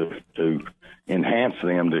 to enhance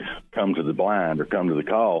them to come to the blind or come to the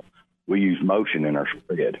call, we use motion in our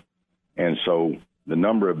spread. And so the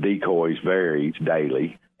number of decoys varies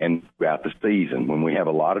daily and throughout the season. When we have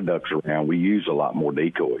a lot of ducks around, we use a lot more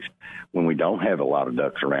decoys. When we don't have a lot of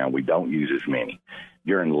ducks around, we don't use as many.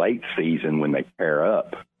 During late season, when they pair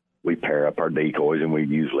up, we pair up our decoys and we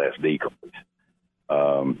use less decoys.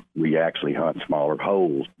 We actually hunt smaller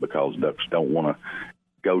holes because ducks don't want to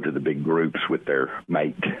go to the big groups with their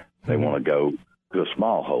mate. They want to go to a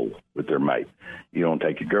small hole with their mate. You don't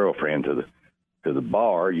take your girlfriend to the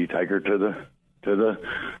bar. You take her to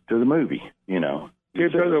the movie.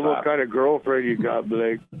 Depends on what kind of girlfriend you got,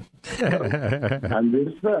 Blake. I'm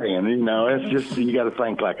just saying, it's just you got to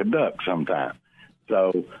think like a duck sometimes.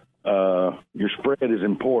 So your spread is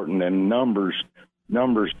important, and numbers.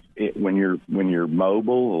 When you're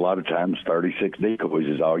mobile, a lot of times 36 decoys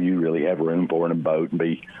is all you really have room for in a boat, and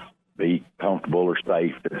be comfortable or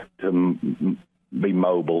safe to be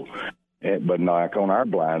mobile. But like on our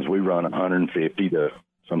blinds, we run 150 to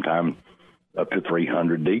sometimes up to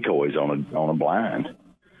 300 decoys on a blind.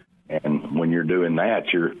 And when you're doing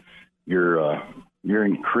that, you're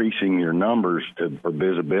increasing your numbers for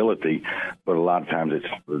visibility, but a lot of times it's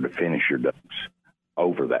to finish your ducks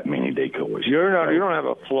over that many decoys. You don't have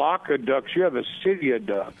a flock of ducks. You have a city of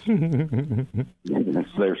ducks.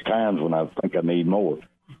 There's times when I think I need more.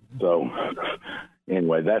 So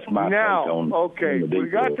anyway, that's my take on. Okay, we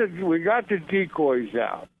got the decoys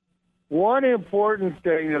out. One important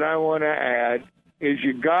thing that I want to add is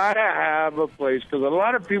you got to have a place, because a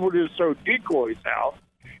lot of people just throw decoys out,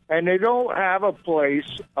 and they don't have a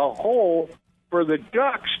hole for the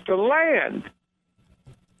ducks to land.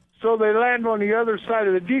 So they land on the other side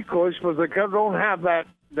of the decoys because they don't have that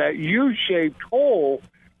U-shaped hole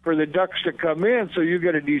for the ducks to come in, so you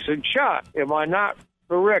get a decent shot. Am I not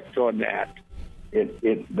correct on that?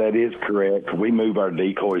 That is correct. We move our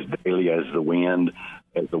decoys daily as the wind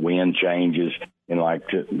changes. And like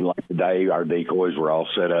today, our decoys were all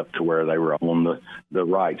set up to where they were on the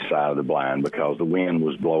right side of the blind because the wind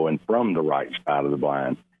was blowing from the right side of the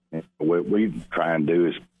blind. And what we try and do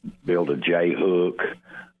is build a J hook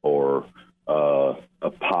or a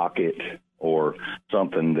pocket or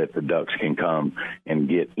something that the ducks can come and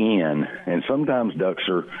get in. And sometimes ducks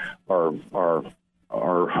are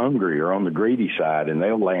hungry or on the greedy side, and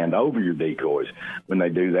they'll land over your decoys. When they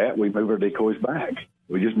do that, we move our decoys back.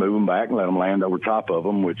 We just move them back and let them land over top of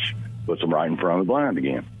them, which puts them right in front of the blind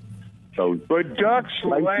again. But ducks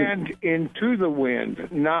land into the wind,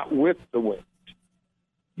 not with the wind.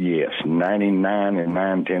 Yes, 99 and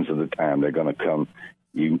 9/10 of the time they're going to come.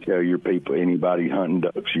 You can tell your people, anybody hunting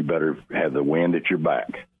ducks, you better have the wind at your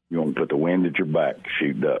back. You want to put the wind at your back to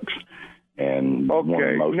shoot ducks. And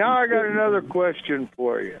okay, now I got another question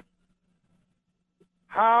for you.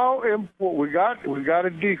 How important we got a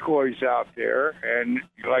decoys out there, and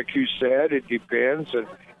like you said, it depends. And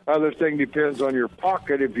other thing depends on your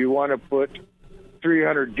pocket. If you want to put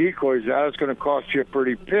 300 decoys out, it's going to cost you a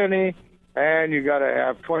pretty penny, and you got to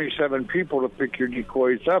have 27 people to pick your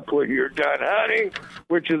decoys up when you're done hunting,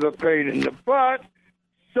 which is a pain in the butt.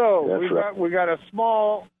 So we got a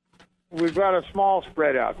small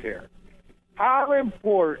spread out there. How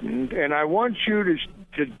important, and I want you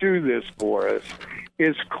to do this for us,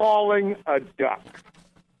 is calling a duck?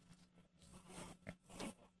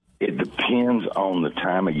 It depends on the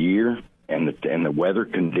time of year and the weather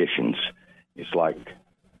conditions. It's like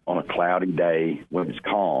on a cloudy day when it's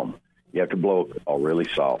calm, you have to blow a call really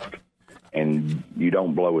soft, and you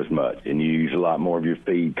don't blow as much, and you use a lot more of your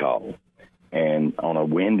feed call. And on a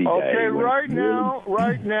windy day... Okay, right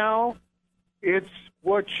now, it's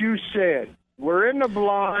what you said. We're in the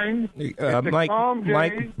blind.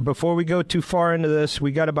 Mike, before we go too far into this,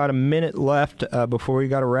 we got about a minute left before we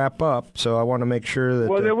got to wrap up. So I want to make sure that.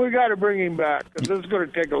 Well, then we got to bring him back because this is going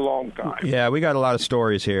to take a long time. Yeah, we got a lot of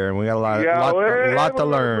stories here, and we got a lot to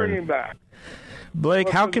learn. Bring him back. Blake,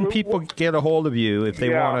 how can people get a hold of you if they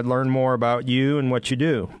want to learn more about you and what you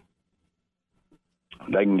do?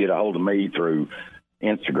 They can get a hold of me through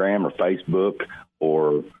Instagram or Facebook,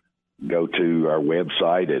 or go to our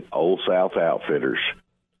website at Old South Outfitters.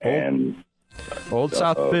 Old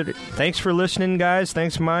South Outfitters. Thanks for listening, guys.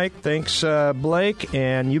 Thanks, Mike. Thanks, Blake.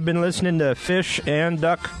 And you've been listening to Fish and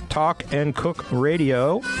Duck Talk and Cook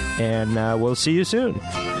Radio. And we'll see you soon.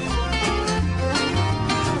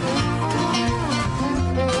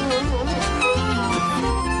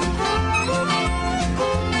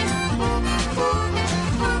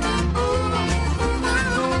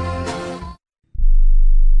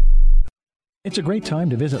 It's a great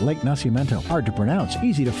time to visit Lake Nacimiento. Hard to pronounce,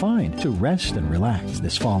 easy to find, to rest and relax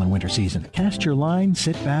this fall and winter season. Cast your line,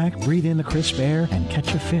 sit back, breathe in the crisp air, and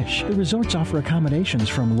catch a fish. The resorts offer accommodations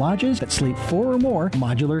from lodges that sleep 4 or more,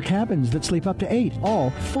 modular cabins that sleep up to 8,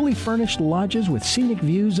 all fully furnished lodges with scenic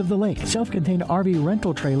views of the lake. Self-contained RV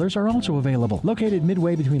rental trailers are also available. Located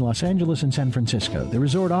midway between Los Angeles and San Francisco, the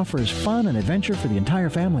resort offers fun and adventure for the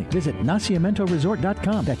entire family. Visit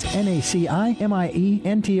NacimentoResort.com. That's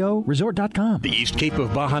NaciMiento Resort.com. The East Cape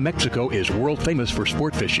of Baja, Mexico is world famous for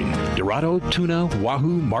sport fishing. Dorado, tuna,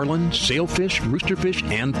 wahoo, marlin, sailfish, roosterfish,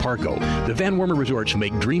 and pargo. The Van Wormer Resorts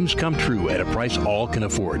make dreams come true at a price all can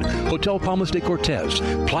afford. Hotel Palmas de Cortez,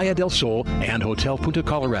 Playa del Sol, and Hotel Punta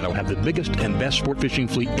Colorado have the biggest and best sport fishing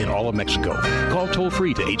fleet in all of Mexico. Call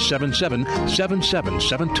toll-free to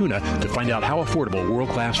 877-777-TUNA to find out how affordable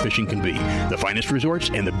world-class fishing can be. The finest resorts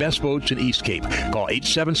and the best boats in East Cape. Call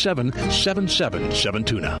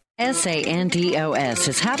 877-777-TUNA. Sandos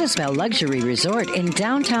is how to spell luxury resort in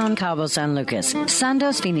downtown Cabo San Lucas.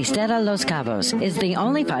 Sandos Finisterra Los Cabos is the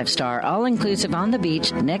only 5-star all-inclusive on the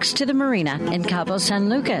beach next to the marina in Cabo San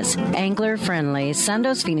Lucas. Angler-friendly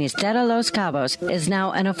Sandos Finisterra Los Cabos is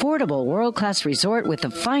now an affordable world-class resort with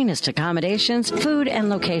the finest accommodations, food, and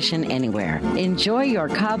location anywhere. Enjoy your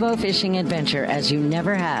Cabo fishing adventure as you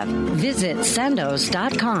never have. Visit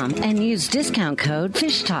sandos.com and use discount code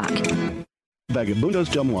FISHTALK. Vagabundos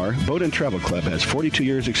Del Mar Boat and Travel Club has 42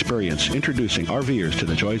 years experience introducing RVers to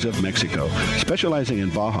the joys of Mexico. Specializing in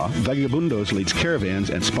Baja, Vagabundos leads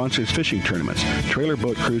caravans and sponsors fishing tournaments, trailer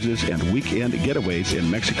boat cruises, and weekend getaways in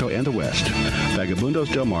Mexico and the West.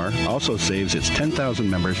 Vagabundos Del Mar also saves its 10,000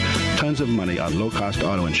 members tons of money on low-cost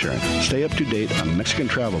auto insurance. Stay up to date on Mexican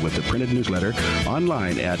travel with the printed newsletter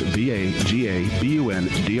online at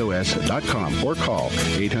vagabundos.com or call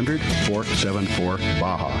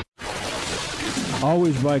 800-474-BAJA.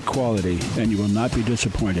 Always buy quality, and you will not be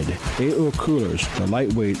disappointed. AO Coolers, the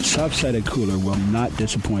lightweight, soft-sided cooler, will not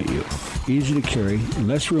disappoint you. Easy to carry,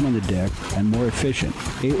 less room on the deck, and more efficient.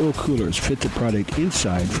 AO Coolers fit the product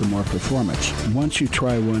inside for more performance. Once you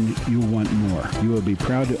try one, you'll want more. You will be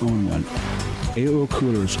proud to own one. AO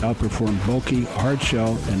Coolers outperform bulky, hard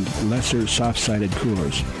shell, and lesser soft-sided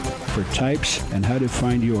coolers. For types and how to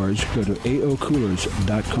find yours, go to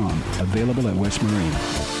aocoolers.com. Available at West Marine.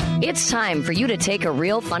 It's time for you to take a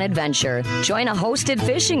real fun adventure. Join a hosted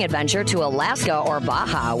fishing adventure to Alaska or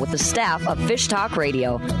Baja with the staff of Fish Talk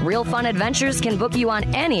Radio. Real Fun Adventures can book you on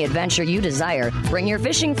any adventure you desire. Bring your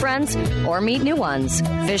fishing friends or meet new ones.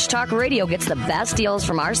 Fish Talk Radio gets the best deals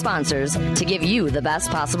from our sponsors to give you the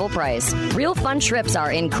best possible price. Real Fun trips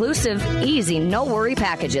are inclusive, easy, no-worry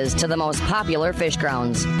packages to the most popular fish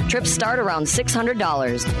grounds. Trips start around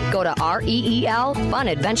 $600. Go to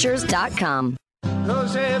REELFunadventures.com. Don't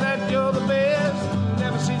say that you're the best.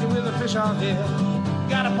 Never seen you with a fish on head.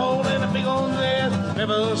 Got a pole and a big old net.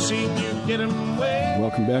 Never seen you get him wet.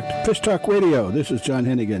 Welcome back to Fish Talk Radio. This is John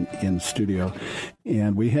Hennigan in studio.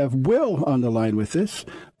 And we have Will on the line with us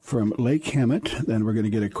from Lake Hemet. Then we're going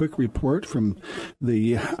to get a quick report from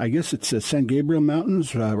the, I guess it's the San Gabriel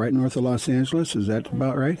Mountains, right north of Los Angeles. Is that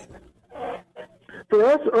about right? For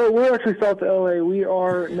us, we're actually south of L.A. We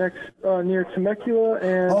are next near Temecula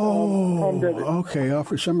and Palm Desert. Okay. Oh,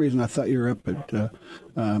 for some reason, I thought you were up at,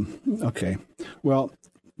 okay. Well,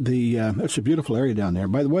 it's a beautiful area down there.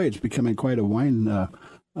 By the way, it's becoming quite a wine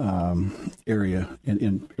area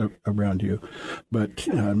in around you, but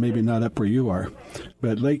maybe not up where you are.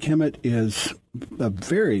 But Lake Hemet is a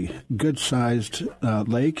very good-sized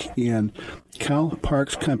lake, and Cal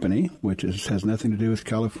Parks Company, which has nothing to do with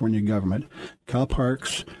California government, Cal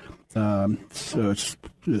Parks, so it's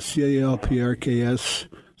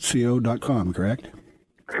CalParksCO.com, correct?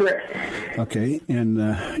 Correct. Okay, and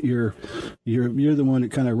you're the one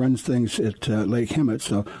that kind of runs things at Lake Hemet,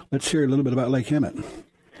 so let's hear a little bit about Lake Hemet.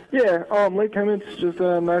 Yeah, Lake Hemet's just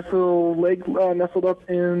a nice little lake nestled up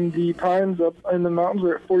in the pines up in the mountains.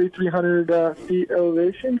 We're at 4,300 feet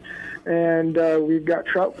elevation, and we've got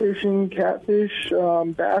trout fishing, catfish,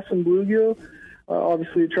 bass, and bluegill.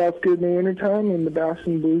 Obviously, trout's good in the wintertime, and the bass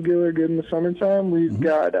and bluegill are good in the summertime. We've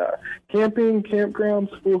got camping,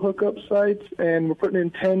 campgrounds, full hookup sites, and we're putting in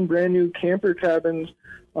 10 brand new camper cabins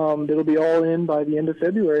that'll be all in by the end of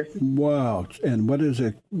February. Wow! And what do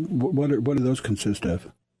those consist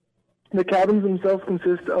of? The cabins themselves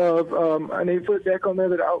consist of an 8-foot deck on there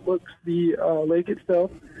that outlooks the lake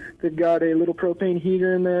itself. They've got a little propane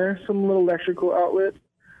heater in there, some little electrical outlets.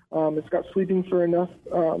 It's got sleeping for enough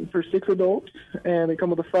for 6 adults, and they come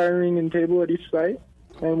with a fire ring and table at each site.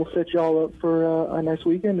 And we'll set you all up for a nice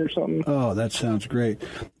weekend or something. Oh, that sounds great.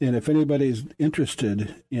 And if anybody's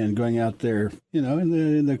interested in going out there,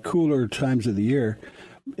 in the cooler times of the year,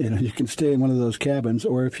 you can stay in one of those cabins,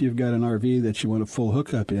 or if you've got an RV that you want a full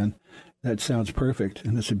hookup in, that sounds perfect.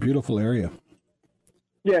 And it's a beautiful area.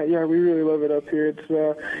 Yeah, we really love it up here. It's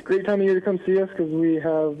a great time of year to come see us because we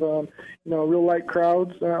have, real light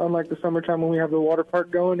crowds. Unlike the summertime when we have the water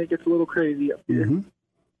park going, it gets a little crazy up here. Mm-hmm.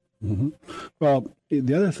 Mm-hmm. Well,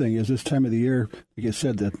 the other thing is this time of the year, like I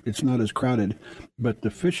said, that it's not as crowded, but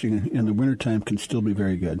the fishing in the wintertime can still be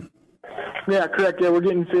very good. Yeah, correct. Yeah, we're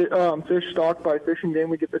getting fish stocked by Fish and Game.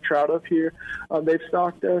 We get the trout up here. They've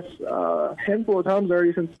stocked us a handful of times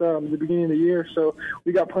already since the beginning of the year. So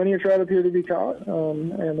we got plenty of trout up here to be caught,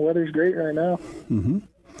 and the weather's great right now. Mm-hmm.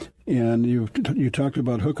 And you talked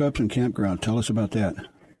about hookups and campground. Tell us about that.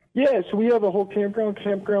 Yeah, so we have a whole campground.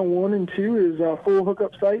 Campground 1 and 2 is full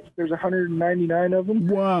hookup sites. There's 199 of them.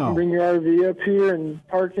 Wow. You can bring your RV up here and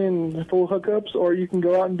park in full hookups, or you can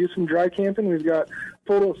go out and do some dry camping. We've got a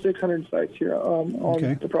total of 600 sites here on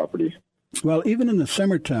the property. Well, even in the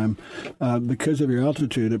summertime, because of your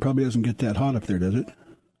altitude, it probably doesn't get that hot up there, does it?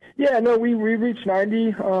 Yeah, no, we reach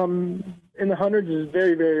 90. In the hundreds is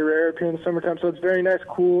very, very rare up here in the summertime, so it's a very nice,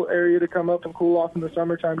 cool area to come up and cool off in the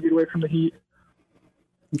summertime, get away from the heat.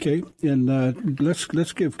 Okay, and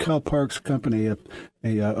let's give Cal Parks Company a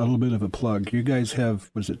little bit of a plug. You guys have,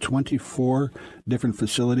 24 different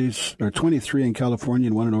facilities, or 23 in California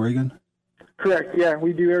and 1 in Oregon? Correct, yeah.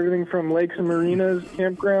 We do everything from lakes and marinas,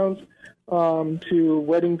 campgrounds, to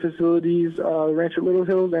wedding facilities, Ranch at Little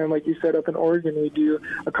Hills, and like you said, up in Oregon, we do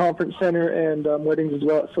a conference center and weddings as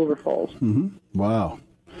well at Silver Falls. Mm-hmm. Wow.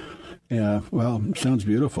 Yeah, well, sounds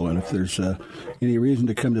beautiful. And if there's any reason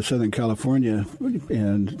to come to Southern California,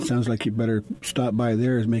 and it sounds like you better stop by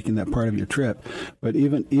there as making that part of your trip. But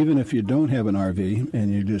even if you don't have an RV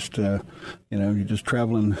and you just, you're just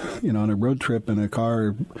traveling, on a road trip in a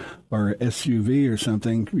car or SUV or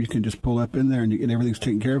something, you can just pull up in there and everything's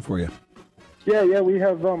taken care of for you. Yeah, we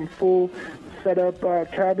have full set-up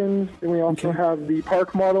cabins, and we also have the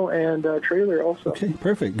park model and trailer also. Okay,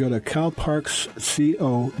 perfect. Go to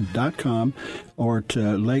calparksco.com or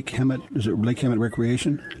to Lake Hemet. Is it Lake Hemet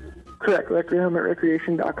Recreation? Correct,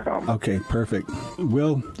 LakeHemetRecreation.com. Okay, perfect.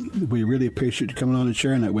 Will, we really appreciate you coming on and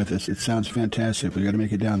sharing that with us. It sounds fantastic. We got to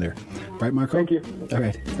make it down there. Right, Marco? Thank you. All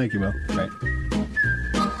right. Thank you, Will. All right.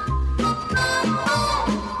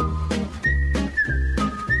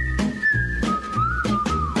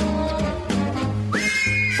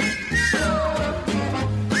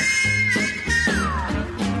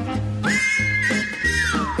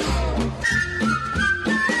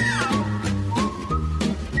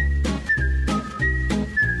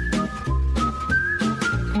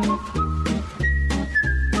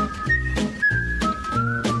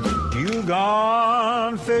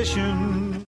 Gone fishing